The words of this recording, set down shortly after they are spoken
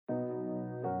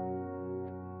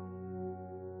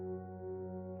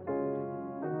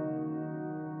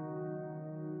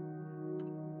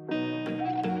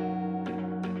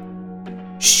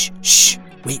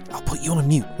Wait, I'll put you on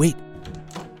mute. Wait.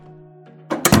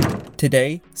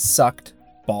 Today sucked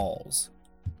balls.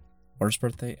 Worst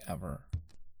birthday ever.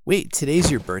 Wait,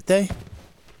 today's your birthday?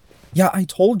 Yeah, I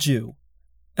told you.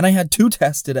 And I had 2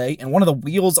 tests today, and one of the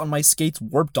wheels on my skates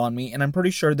warped on me, and I'm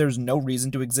pretty sure there's no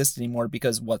reason to exist anymore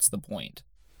because what's the point?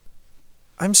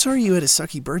 I'm sorry you had a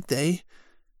sucky birthday.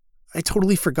 I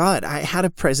totally forgot. I had a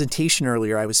presentation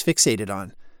earlier I was fixated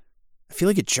on. I feel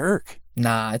like a jerk.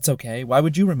 Nah, it's okay. Why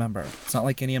would you remember? It's not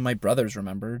like any of my brothers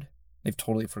remembered. They've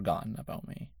totally forgotten about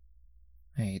me.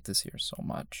 I hate this here so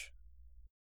much.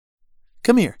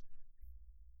 Come here.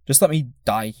 Just let me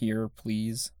die here,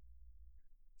 please.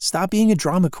 Stop being a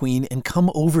drama queen and come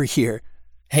over here.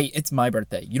 Hey, it's my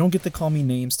birthday. You don't get to call me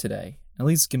names today. At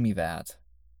least give me that.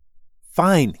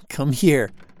 Fine, come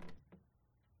here.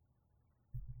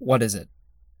 What is it?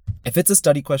 If it's a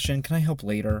study question, can I help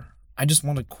later? I just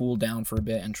want to cool down for a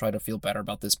bit and try to feel better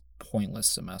about this pointless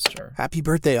semester. Happy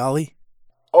birthday, Ollie.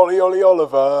 Ollie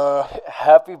Oliver.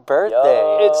 Happy birthday.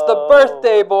 Yo. It's the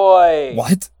birthday boy.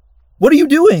 What? What are you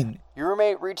doing? Your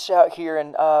roommate reached out here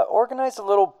and organized a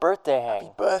little birthday hang.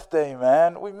 Happy birthday,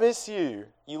 man. We miss you.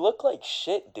 You look like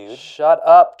shit, dude. Shut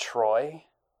up, Troy.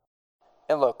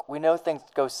 And look, we know things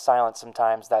go silent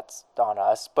sometimes, that's on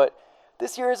us, but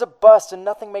this year is a bust and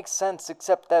nothing makes sense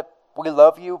except that we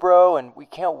love you, bro, and we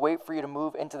can't wait for you to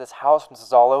move into this house once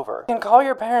it's all over. You can call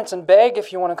your parents and beg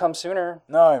if you want to come sooner.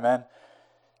 No, man.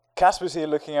 Casper's here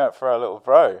looking out for our little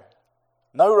bro.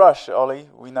 No rush, Ollie.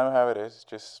 We know how it is.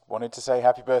 Just wanted to say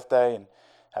happy birthday and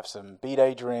have some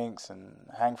B-Day drinks and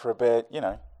hang for a bit, you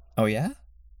know. Oh, yeah?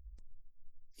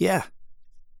 Yeah.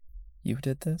 You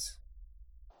did this?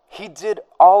 He did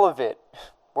all of it.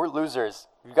 We're losers.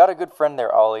 You got a good friend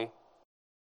there, Ollie.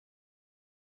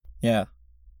 Yeah,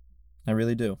 I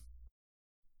really do.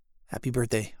 Happy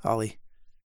birthday, Ollie.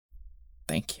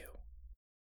 Thank you.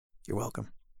 You're welcome.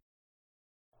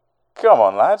 Come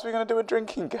on, lads. We're going to do a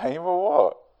drinking game or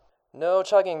what? No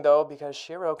chugging, though, because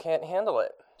Shiro can't handle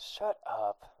it. Shut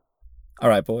up. All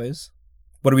right, boys.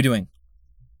 What are we doing?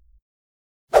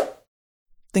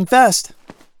 Think fast.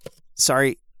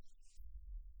 Sorry,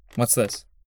 What's this?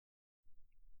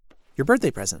 your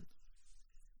birthday present.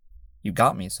 You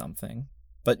got me something,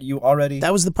 but you already...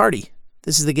 That was the party.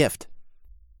 This is the gift.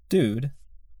 Dude.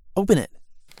 Open it.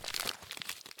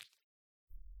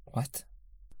 What?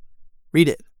 Read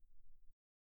it.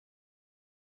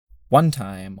 One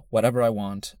time, whatever I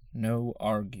want, no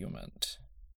argument.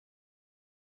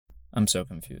 I'm so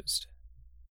confused.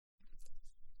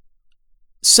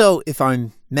 So, if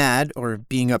I'm mad or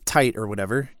being uptight or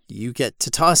whatever, you get to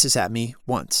toss this at me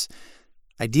once.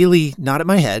 Ideally, not at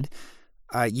my head.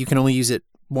 You can only use it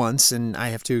once, and I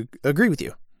have to agree with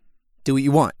you. Do what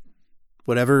you want,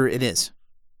 whatever it is.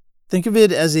 Think of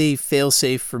it as a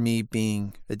fail-safe for me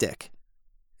being a dick,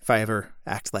 if I ever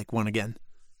act like one again.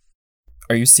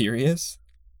 Are you serious?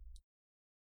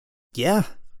 Yeah.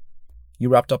 You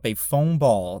wrapped up a foam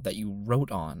ball that you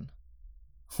wrote on.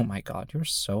 Oh my god, you're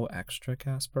so extra,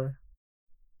 Casper.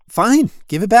 Fine,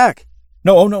 give it back.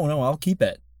 No, I'll keep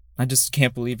it. I just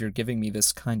can't believe you're giving me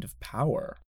this kind of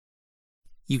power.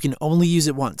 You can only use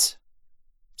it once.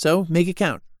 So, make it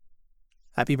count.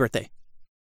 Happy birthday.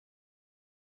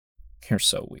 You're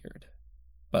so weird.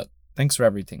 But thanks for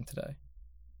everything today.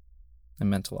 It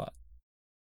meant a lot.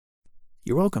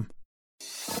 You're welcome.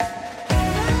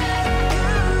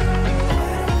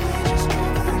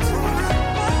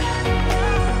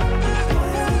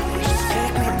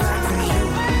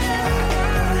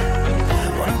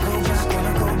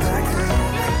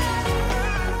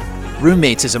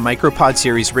 Roommates is a micropod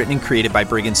series written and created by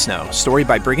Briggan Snow. Story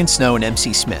by Briggan Snow and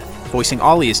MC Smith. Voicing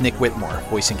Ollie is Nick Whitmore.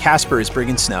 Voicing Casper is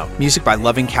Briggan Snow. Music by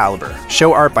Loving Caliber.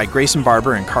 Show art by Grayson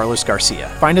Barber and Carlos Garcia.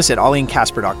 Find us at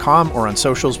ollieandcasper.com or on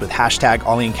socials with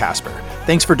 #OllieandCasper.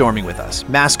 Thanks for dorming with us.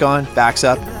 Mask on, backs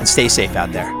up, and stay safe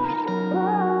out there.